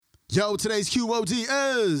Yo, today's QOD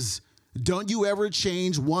is, don't you ever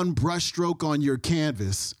change one brushstroke on your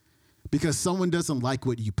canvas because someone doesn't like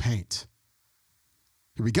what you paint.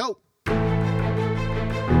 Here we go.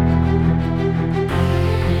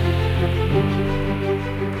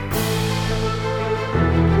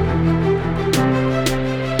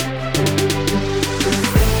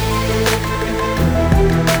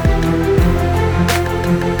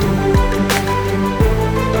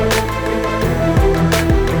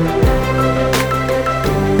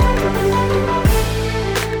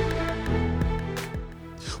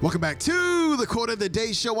 Welcome back to the Quote of the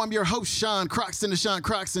Day Show. I'm your host, Sean Croxton of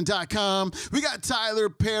SeanCroxton.com. We got Tyler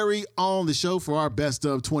Perry on the show for our Best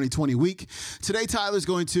of 2020 week. Today, Tyler's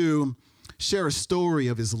going to share a story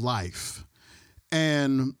of his life.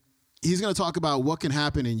 And he's going to talk about what can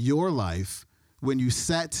happen in your life when you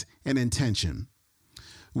set an intention,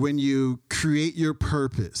 when you create your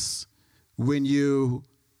purpose, when you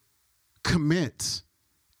commit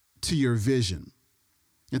to your vision.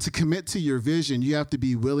 And to commit to your vision, you have to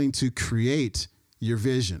be willing to create your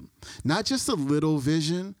vision. Not just a little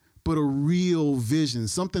vision, but a real vision,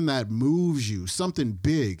 something that moves you, something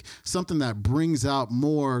big, something that brings out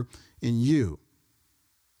more in you.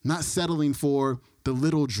 Not settling for the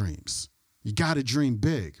little dreams. You got to dream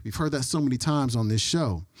big. We've heard that so many times on this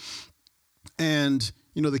show. And,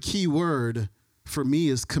 the key word for me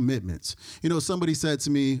is commitment. Somebody said to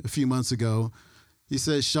me a few months ago, he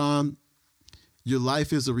said, Sean, your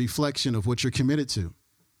life is a reflection of what you're committed to.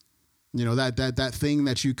 That thing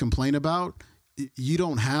that you complain about, you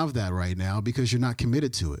don't have that right now because you're not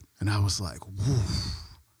committed to it. And I was like, whew,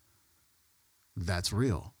 that's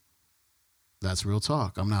real. That's real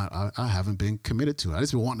talk. I haven't been committed to it. I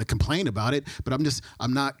just been wanting to complain about it, but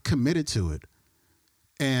I'm not committed to it.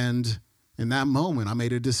 And in that moment, I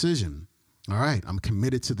made a decision. All right, I'm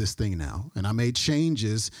committed to this thing now. And I made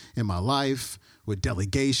changes in my life with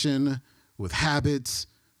delegation, with habits,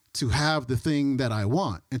 to have the thing that I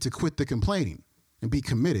want and to quit the complaining and be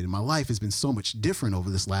committed. And my life has been so much different over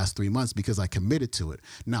this last 3 months because I committed to it.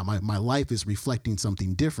 Now my life is reflecting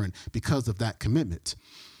something different because of that commitment.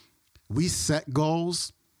 We set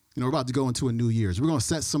goals. We're about to go into a new year. So we're going to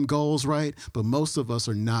set some goals, right? But most of us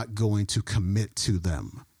are not going to commit to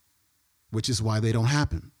them, which is why they don't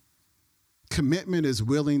happen. Commitment is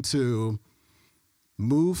willing to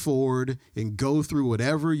move forward and go through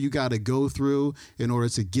whatever you got to go through in order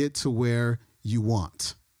to get to where you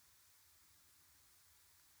want.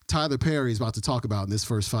 Tyler Perry is about to talk about in this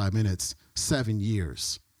first 5 minutes, 7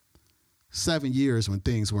 years. 7 years when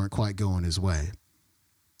things weren't quite going his way.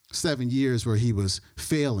 7 years where he was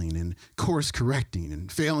failing and course correcting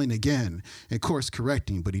and failing again and course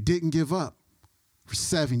correcting, but he didn't give up for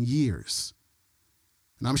 7 years.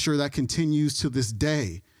 And I'm sure that continues to this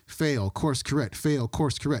day. Fail, course correct, fail,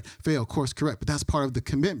 course correct, fail, course correct. But that's part of the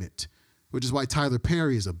commitment, which is why Tyler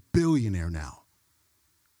Perry is a billionaire now.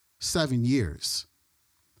 7 years.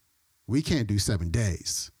 We can't do 7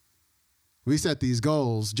 days. We set these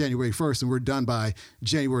goals January 1st and we're done by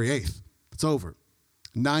January 8th. It's over.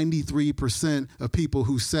 93% of people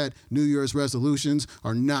who set New Year's resolutions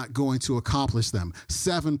are not going to accomplish them.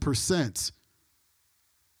 7%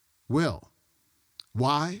 will.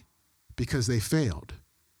 Why? Because they failed.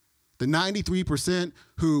 The 93%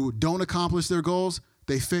 who don't accomplish their goals,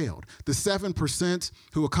 they failed. The 7%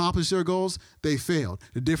 who accomplish their goals, they failed.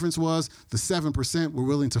 The difference was the 7% were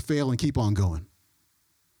willing to fail and keep on going.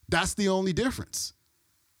 That's the only difference.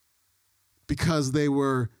 Because they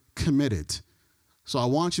were committed. So I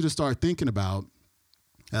want you to start thinking about,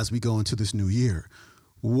 as we go into this new year,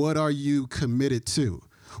 what are you committed to?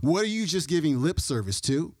 What are you just giving lip service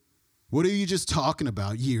to? What are you just talking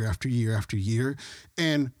about year after year after year?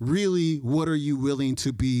 And really, what are you willing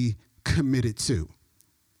to be committed to?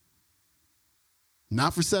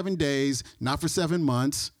 Not for 7 days, not for 7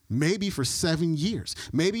 months, maybe for 7 years,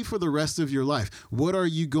 maybe for the rest of your life. What are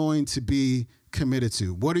you going to be committed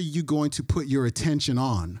to? What are you going to put your attention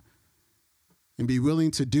on? And be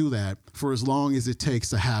willing to do that for as long as it takes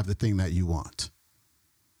to have the thing that you want.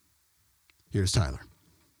 Here's Tyler.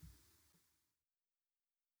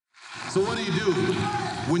 So what do you do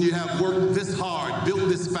when you have worked this hard, built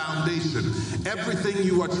this foundation? Everything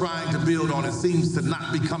you are trying to build on, it seems to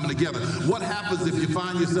not be coming together. What happens if you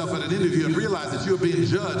find yourself at an interview and realize that you're being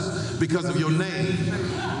judged because of your name,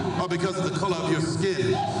 or because of the color of your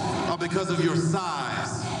skin, or because of your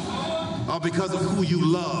size, or because of who you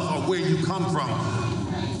love or where you come from?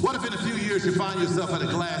 What if in a few years you find yourself at a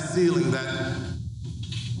glass ceiling that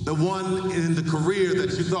the one in the career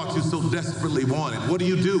that you thought you so desperately wanted? What do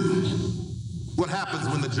you do? What happens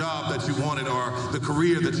when the job that you wanted or the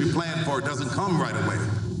career that you planned for doesn't come right away?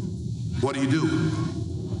 What do you do?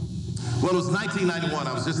 Well, it was 1991.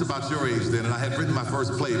 I was just about your age then, and I had written my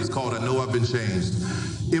first play. It was called I Know I've Been Changed.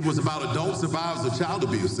 It was about adult survivors of child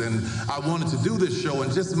abuse, and I wanted to do this show,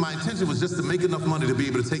 and just my intention was just to make enough money to be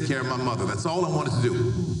able to take care of my mother. That's all I wanted to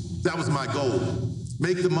do. That was my goal.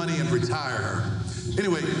 Make the money and retire her.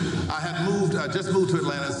 Anyway, I just moved to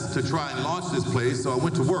Atlanta to try and launch this play, so I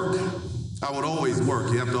went to work. I would always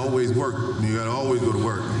work. You have to always work. You got to always go to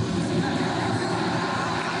work.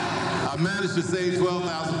 I managed to save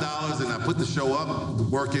 $12,000, and I put the show up,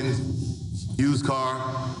 working, used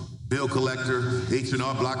car, bill collector,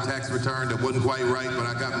 H&R Block tax return that wasn't quite right, but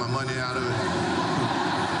I got my money out of it.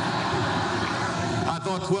 I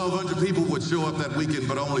thought 1,200 people would show up that weekend,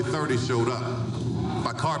 but only 30 showed up.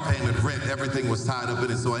 My car payment, rent, everything was tied up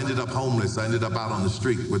in it, so I ended up homeless. I ended up out on the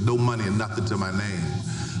street with no money and nothing to my name.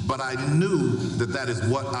 But I knew that that is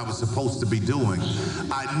what I was supposed to be doing.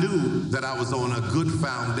 I knew that I was on a good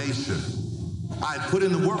foundation. I put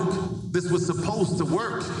in the work. This was supposed to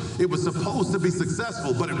work. It was supposed to be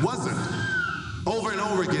successful, but it wasn't. Over and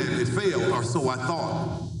over again, it failed, or so I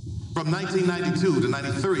thought. From 1992 to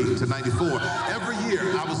 93 to 94, every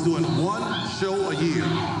year I was doing one show a year.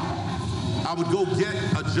 I would go get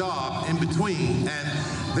a job in between, and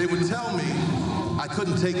they would tell me I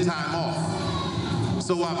couldn't take time off.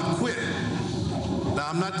 So I would quit. Now,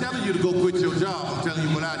 I'm not telling you to go quit your job. I'm telling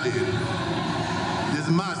you what I did. This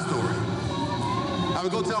is my story. I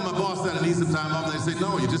would go tell my boss that I need some time off, and they'd say,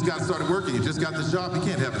 no, you just got started working. You just got this job. You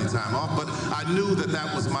can't have any time off. But I knew that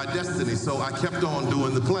that was my destiny, so I kept on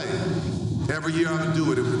doing the play. Every year I would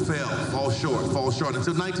do it. It would fail, fall short,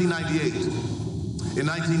 until 1998. In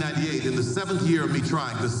 1998, in the 7th year of me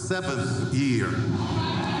trying, the 7th year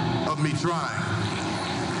of me trying,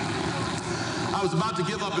 I was about to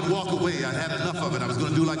give up and walk away. I had enough of it. I was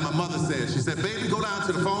going to do like my mother said. She said, baby, go down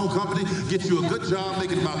to the phone company, get you a good job,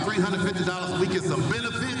 making about $350 a week and some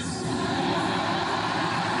benefits,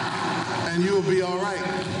 and you'll be all right.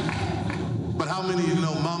 But how many of you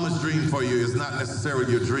know mama's dream for you is not necessarily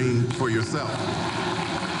your dream for yourself?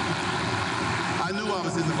 I knew I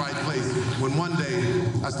was in the right place when one day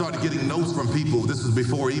I started getting notes from people, this was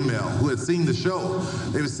before email, who had seen the show.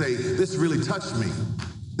 They would say, this really touched me.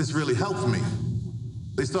 This really helped me.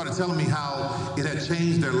 They started telling me how it had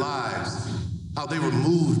changed their lives, how they were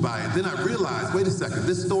moved by it. Then I realized, wait a second,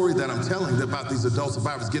 this story that I'm telling about these adult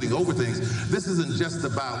survivors getting over things, this isn't just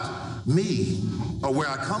about me or where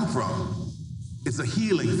I come from. It's a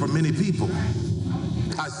healing for many people.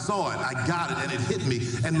 I saw it, I got it, and it hit me,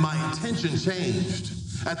 and my intention changed.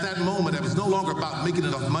 At that moment, it was no longer about making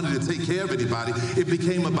enough money to take care of anybody. It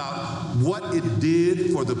became about what it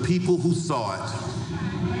did for the people who saw it,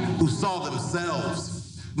 who saw themselves.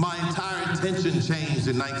 My entire intention changed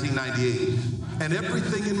in 1998, and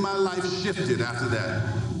everything in my life shifted after that.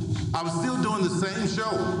 I was still doing the same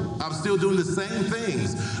show. I was still doing the same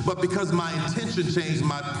things, but because my intention changed,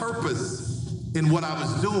 my purpose in what I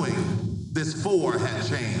was doing, this for had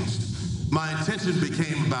changed. My intention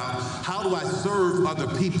became about how do I serve other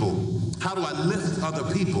people? How do I lift other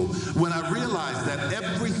people? When I realized that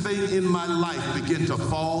everything in my life began to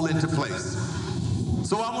fall into place.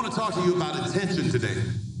 So I want to talk to you about intention today.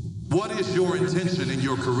 What is your intention in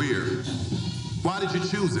your career? Why did you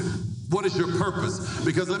choose it? What is your purpose?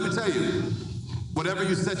 Because let me tell you, whatever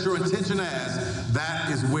you set your intention as, that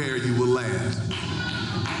is where you will land.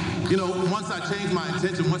 You know, once I changed my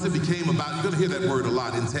intention, once it became about, you're going to hear that word a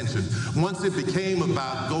lot, intention. Once it became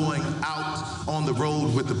about going out on the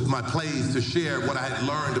road with my plays to share what I had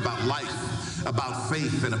learned about life, about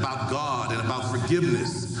faith, and about God, and about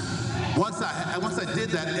forgiveness. Once I did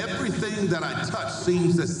that, everything that I touched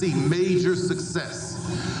seems to see major success.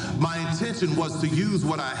 My intention was to use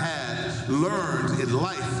what I had learned in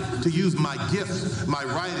life, to use my gifts, my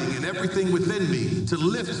writing, and everything within me to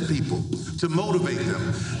lift people, to motivate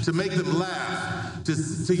them, to make them laugh,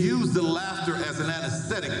 to use the laughter as an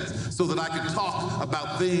anesthetic so that I could talk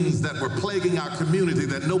about things that were plaguing our community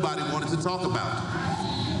that nobody wanted to talk about.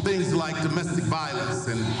 Things like domestic violence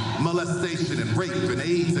and molestation and rape and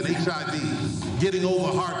AIDS and HIV, getting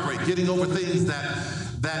over heartbreak, getting over things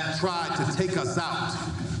that tried to take us out.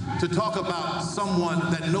 To talk about someone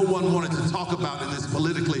that no one wanted to talk about in this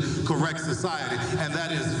politically correct society, and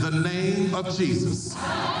that is the name of Jesus.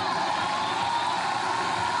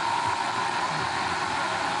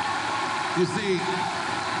 You see,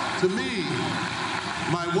 to me,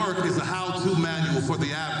 my work is a how-to manual for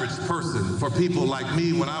the average person, for people like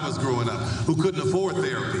me when I was growing up, who couldn't afford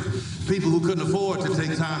therapy, people who couldn't afford to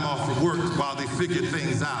take time off from work while they figured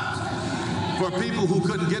things out, for people who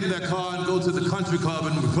couldn't get in their car and go to the country club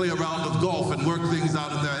and play a round of golf and work things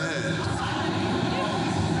out in their head.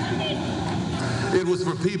 It was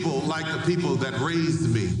for people like the people that raised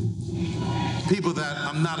me. People that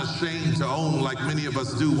I'm not ashamed to own like many of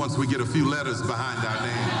us do once we get a few letters behind our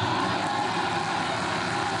name.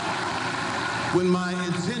 When my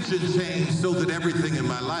intention changed so that everything in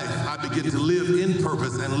my life, I began to live in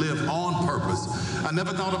purpose and live on purpose. I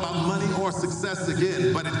never thought about money or success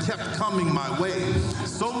again, but it kept coming my way.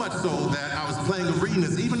 So much so that I was playing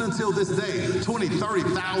arenas, even until this day, 20,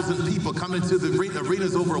 30,000 people come into the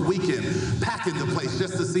arenas over a weekend, packing the place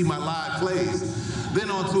just to see my live plays. Then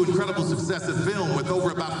on to incredible success in film with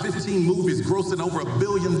over about 15 movies grossing over $1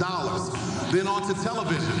 billion. Then on to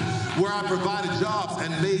television, where I provided jobs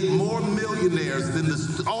and made more millionaires than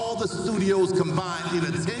all the studios combined in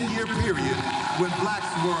a 10-year period when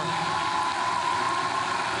blacks were...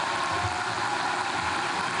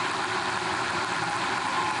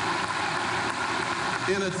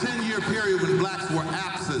 In a 10-year period when blacks were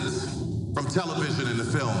absent from television and the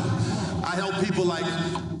film. I helped people like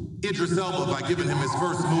Idris Elba by giving him his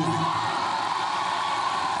first movie.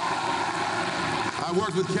 I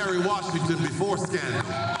worked with Kerry Washington before Scandal,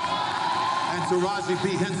 and Taraji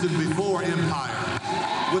P. Henson before Empire,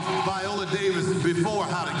 with Viola Davis before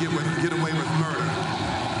How to Get Away with Murder,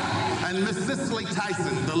 and Miss Cicely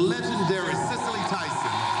Tyson, the legendary Cicely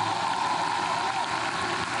Tyson.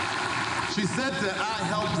 She said that I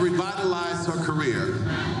helped revitalize her career,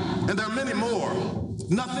 and there are many more.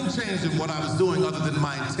 Nothing changed in what I was doing other than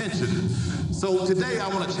my intention. So today I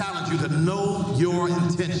want to challenge you to know your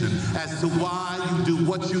intention as to why you do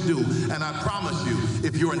what you do. And I promise you,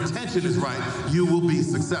 if your intention is right, you will be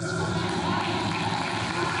successful.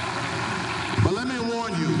 But let me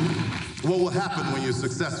warn you what will happen when you're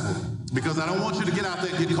successful, because I don't want you to get out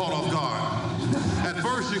there and get caught off guard. At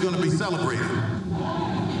first, you're going to be celebrated.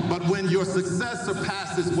 But when your success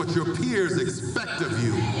surpasses what your peers expect of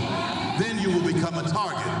you, then you will become a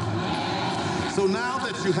target. So now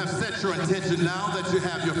that you have set your intention, now that you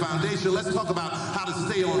have your foundation, let's talk about how to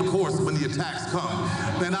stay on course when the attacks come.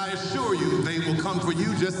 And I assure you, they will come for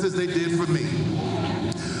you just as they did for me.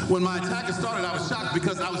 When my attackers started, I was shocked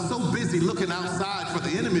because I was so busy looking outside for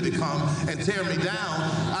the enemy to come and tear me down,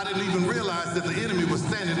 I didn't even realize that the enemy was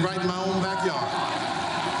standing right in my own backyard.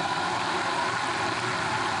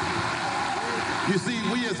 You see,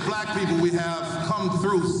 we as black people, we have come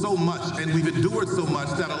through so much and we've endured so much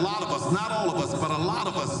that a lot of us, not all of us, but a lot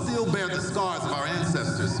of us still bear the scars of our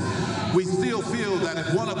ancestors. We still feel that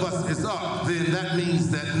if one of us is up, then that means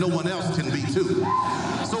that no one else can be too.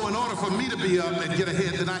 So in order for me to be up and get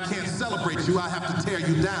ahead, then I can't celebrate you, I have to tear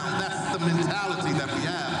you down. That's the mentality that we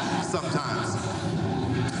have sometimes.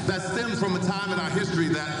 That stems from a time in our history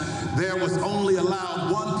that there was only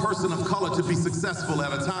allowed one person of color to be successful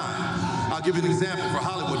at a time. I'll give you an example for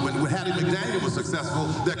Hollywood. When Hattie McDaniel was successful,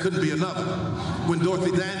 there couldn't be another. When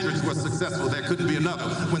Dorothy Dandridge was successful, there couldn't be another.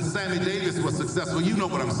 When Sammy Davis was successful, you know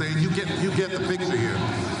what I'm saying. You get the picture here.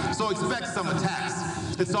 So expect some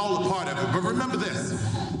attacks. It's all a part of it. But remember this.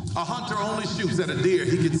 A hunter only shoots at a deer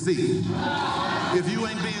he can see. If you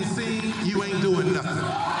ain't being seen, you ain't doing nothing.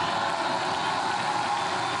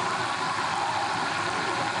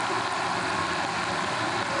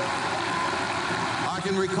 I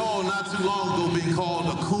can recall not too long ago being called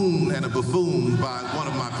a coon and a buffoon by one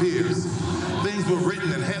of my peers. Things were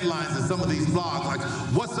written in headlines in some of these blogs like,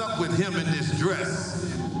 "What's up with him in this dress?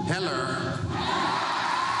 Hello."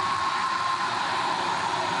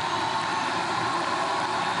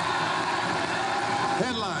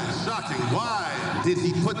 Headlines, shocking. Why did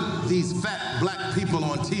he put these fat black people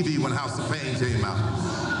on TV when House of Pain came out?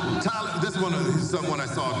 This one is someone I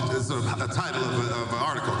saw, it's a title of an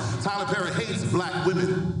article. Tyler Perry hates black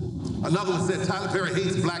women. Another one said Tyler Perry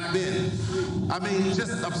hates black men. I mean,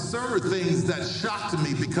 just absurd things that shocked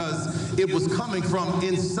me because it was coming from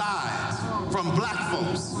inside, from black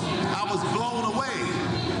folks. I was blown away.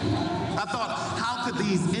 I thought, how could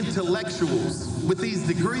these intellectuals with these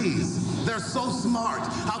degrees, they're so smart,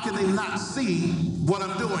 how can they not see what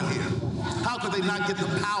I'm doing here? How could they not get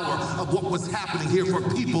the power of what was happening here for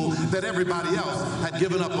people that everybody else had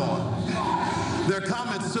given up on? Their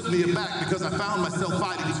comments took me aback because I found myself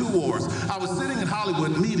fighting two wars. I was sitting in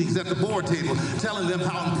Hollywood meetings at the board table telling them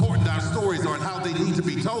how important our stories are and how they need to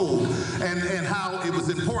be told and how it was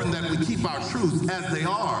important that we keep our truths as they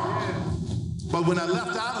are. But when I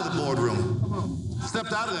left out of the boardroom,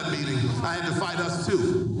 stepped out of that meeting, I had to fight us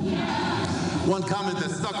too. One comment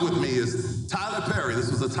that stuck with me is Tyler Perry, this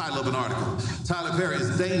was the title of an article, Tyler Perry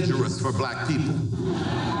is dangerous for black people.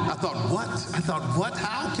 I thought, what?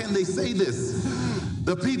 How can they say this?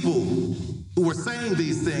 The people who were saying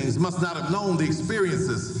these things must not have known the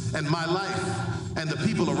experiences and my life And the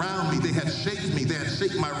people around me, they had shaped me. They had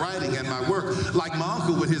shaped my writing and my work, like my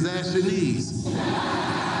uncle with his ashy knees,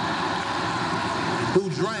 who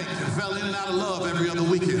drank and fell in and out of love every other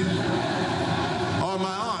weekend. Or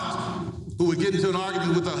my aunt, who would get into an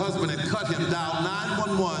argument with her husband and cut him, dial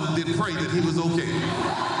 911, then pray that he was okay.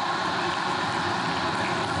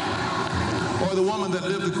 Or the woman that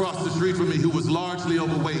lived across the street from me who was largely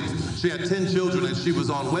overweight. She had 10 children and she was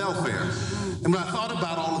on welfare. And when I thought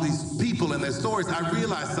about all of these people and their stories, I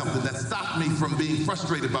realized something that stopped me from being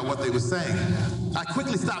frustrated by what they were saying. I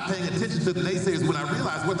quickly stopped paying attention to the naysayers when I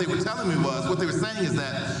realized what they were telling me was, what they were saying is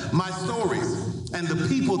that my stories and the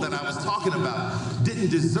people that I was talking about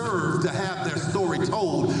didn't deserve to have their story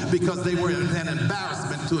told because they were an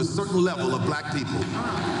embarrassment to a certain level of black people.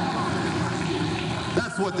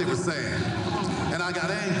 That's what they were saying. And I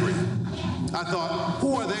got angry. I thought,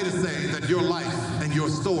 who are they to say that your life and your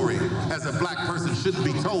story as a black person shouldn't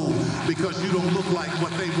be told because you don't look like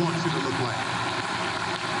what they want you to look like?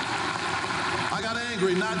 I got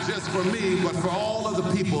angry not just for me, but for all of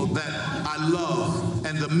the people that I love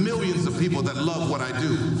and the millions of people that love what I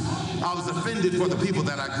do. I was offended for the people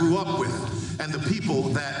that I grew up with and the people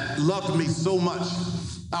that loved me so much.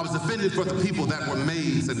 I was offended for the people that were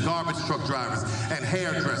maids and garbage truck drivers and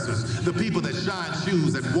hairdressers, the people that shine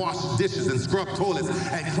shoes and wash dishes and scrub toilets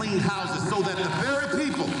and clean houses, so that the very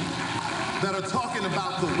people that are talking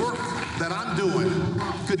about the work that I'm doing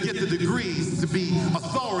could get the degrees to be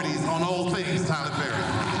authorities on all things Tyler Perry.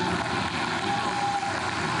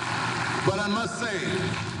 But I must say,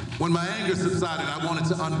 when my anger subsided, I wanted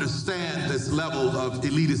to understand this level of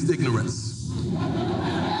elitist ignorance.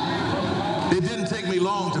 It didn't take me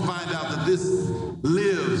long to find out that this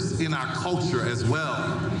lives in our culture as well.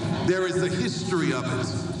 There is a history of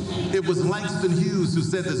it. It was Langston Hughes who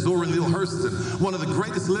said that Zora Neale Hurston, one of the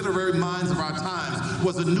greatest literary minds of our times,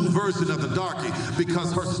 was a new version of the darky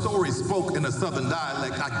because her story spoke in a Southern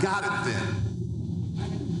dialect. I got it then.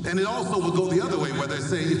 And it also will go the other way, where they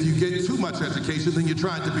say if you get too much education, then you're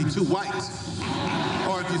trying to be too white.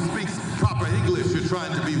 Or if you speak proper English, you're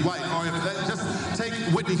trying to be white. Or if just take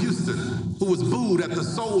Whitney Houston, who was booed at the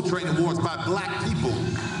Soul Train Awards by black people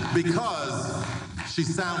because she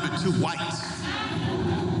sounded too white.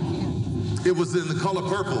 It was in The Color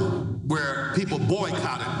Purple where people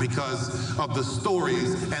boycotted because of the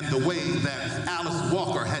stories and the way that Alice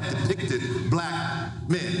Walker had depicted black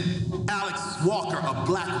men. Alice Walker, a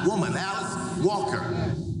black woman, Alice Walker.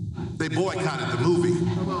 They boycotted the movie.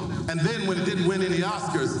 And then when it didn't win any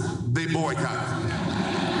Oscars, they boycotted it.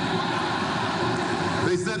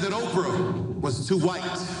 They said that Oprah was too white.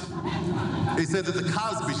 They said that The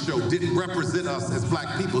Cosby Show didn't represent us as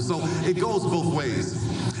black people. So it goes both ways.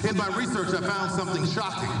 In my research, I found something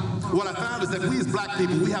shocking. What I found is that we as black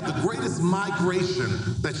people, we have the greatest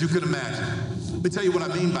migration that you could imagine. Let me tell you what I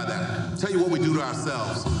mean by that. I'll tell you what we do to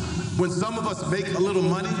ourselves. When some of us make a little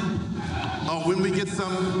money, or when we get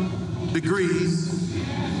some degrees,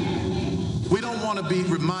 we don't want to be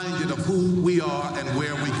reminded of who we are and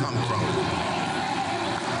where we come from.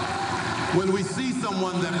 When we see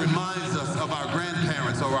someone that reminds us of our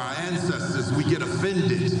grandparents or our ancestors, we get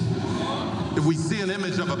offended. If we see an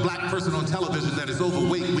image of a black person on television that is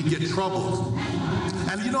overweight, we get troubled.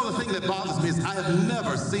 And you know the thing that bothers me is I have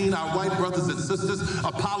never seen our white brothers and sisters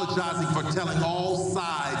apologizing for telling all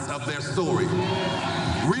sides of their story.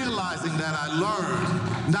 Realizing that I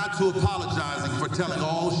learned not to apologizing for telling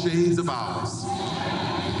all shades of ours.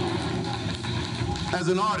 As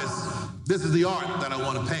an artist, this is the art that I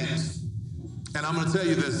want to paint. And I'm going to tell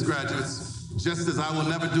you this, graduates. Just as I will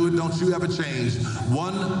never do it, don't you ever change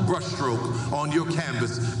one brushstroke on your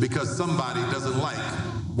canvas because somebody doesn't like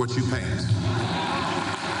what you paint.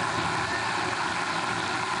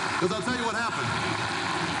 Because I'll tell you what happened.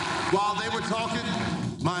 While they were talking,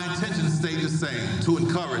 my intention stayed the same, to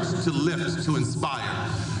encourage, to lift, to inspire.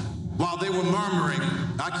 While they were murmuring,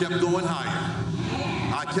 I kept going higher.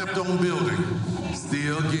 I kept on building,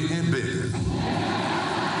 still getting bigger.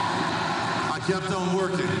 I kept on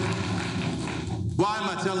working. Why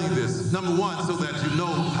am I telling you this? Number one, so that you know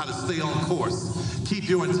how to stay on course. Keep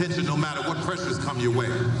your intention no matter what pressures come your way.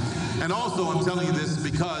 And also, I'm telling you this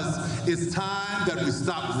because it's time that we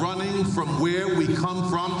stop running from where we come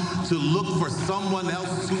from to look for someone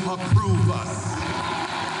else to approve us.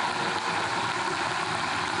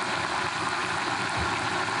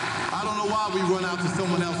 I don't know why we run out to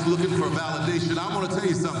someone else looking for validation. I want to tell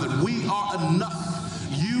you something. We are enough.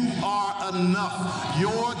 You are enough.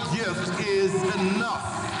 Your gift is enough.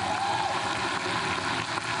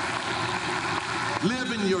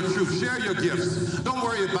 Live in your truth. Share your gifts. Don't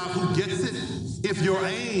worry about who gets it. If your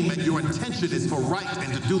aim and your intention is for right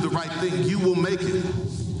and to do the right thing, you will make it.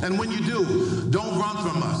 And when you do, don't run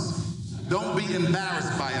from us. Don't be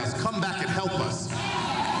embarrassed by us. Come back and help us.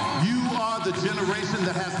 You are the generation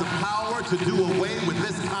that has the power to do away with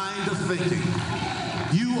this kind of thinking.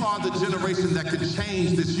 You are the generation that can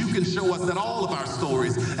change this. You can show us that all of our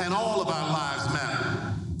stories and all of our lives matter.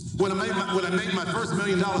 When I made my first $1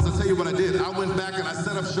 million, I'll tell you what I did. I went back and I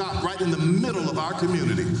set up shop right in the middle of our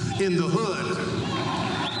community, in the hood.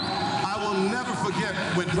 I will never forget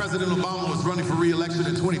when President Obama was running for re-election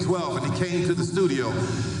in 2012 and he came to the studio.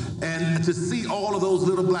 And to see all of those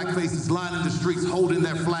little black faces lining the streets, holding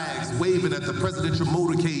their flags, waving at the presidential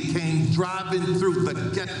motorcade came driving through the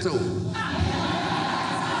ghetto.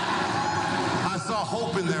 I saw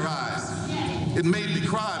hope in their eyes. It made me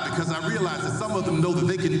cry because I realized that some of them know that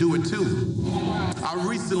they can do it too. I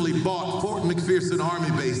recently bought Fort McPherson Army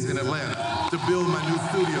Base in Atlanta to build my new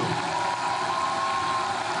studio.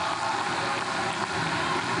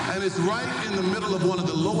 And it's right in the middle of one of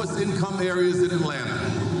the lowest income areas in Atlanta.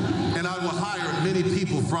 And I will hire many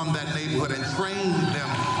people from that neighborhood and train them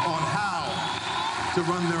on how to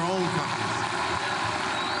run their own companies.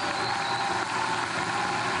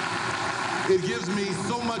 It gives me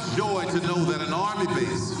so much joy to know that an army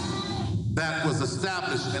base that was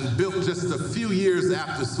established and built just a few years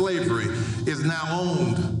after slavery is now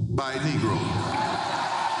owned by a Negro.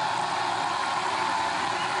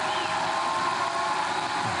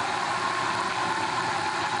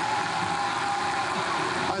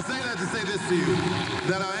 I say that to say this to you,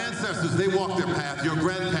 that our ancestors, they walked their path. Your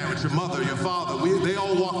grandparents, your mother, your father, they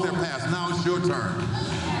all walked their path. Now it's your turn.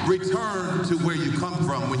 Return to where you come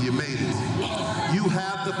from when you made it. You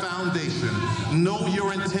have the foundation. Know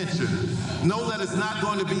your intention. Know that it's not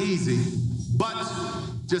going to be easy, but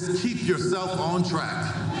just keep yourself on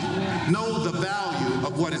track. Know the value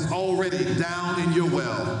of what is already down in your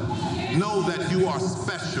well. Know that you are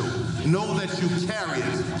special. Know that you carry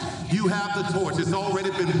it. You have the torch. It's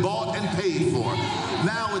already been bought and paid for.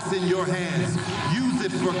 Now it's in your hands. Use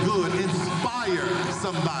it for good. Inspire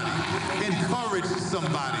somebody. Encourage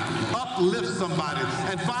somebody. Uplift somebody.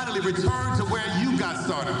 And finally, return to where you got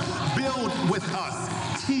started. Build with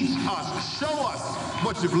us. Teach us. Show us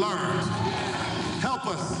what you've learned. Help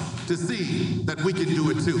us to see that we can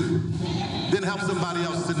do it too. Then help somebody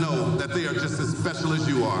else to know that they are just as special as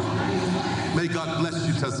you are. May God bless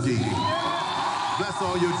you, Tuskegee. Bless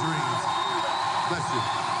all your dreams. Bless you.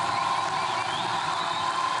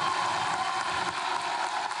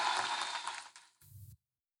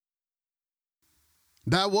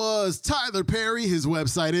 That was Tyler Perry. His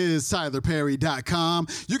website is tylerperry.com.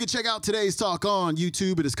 You can check out today's talk on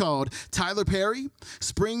YouTube. It is called Tyler Perry,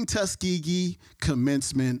 Spring Tuskegee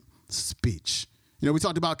Commencement Speech. You know, we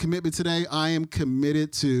talked about commitment today. I am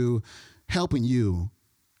committed to helping you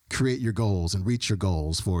create your goals and reach your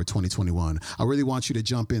goals for 2021. I really want you to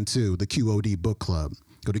jump into the QOD Book Club.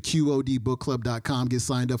 Go to QODbookclub.com, get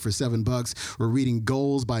signed up for $7. We're reading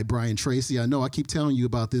Goals by Brian Tracy. I know I keep telling you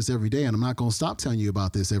about this every day, and I'm not going to stop telling you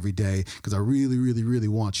about this every day because I really, really, really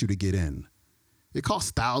want you to get in. It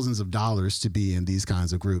costs thousands of dollars to be in these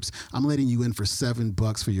kinds of groups. I'm letting you in for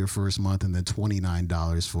 $7 for your first month and then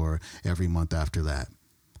 $29 for every month after that.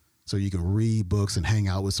 So you can read books and hang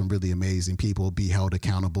out with some really amazing people, be held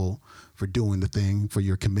accountable for doing the thing, for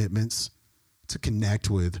your commitments, to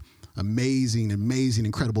connect with amazing,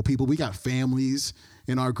 incredible people. We got families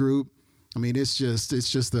in our group. I mean, it's just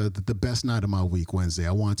the best night of my week, Wednesday.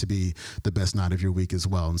 I want it to be the best night of your week as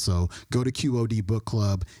well. And so go to QOD Book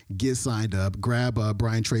Club, get signed up, grab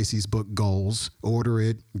Brian Tracy's book, Goals, order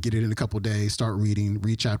it, get it in a couple of days, start reading,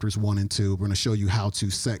 read chapters 1 and 2. We're going to show you how to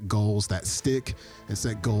set goals that stick and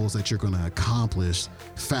set goals that you're going to accomplish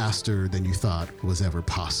faster than you thought was ever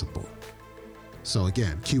possible. So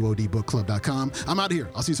again, QODbookclub.com. I'm out of here.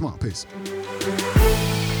 I'll see you tomorrow. Peace.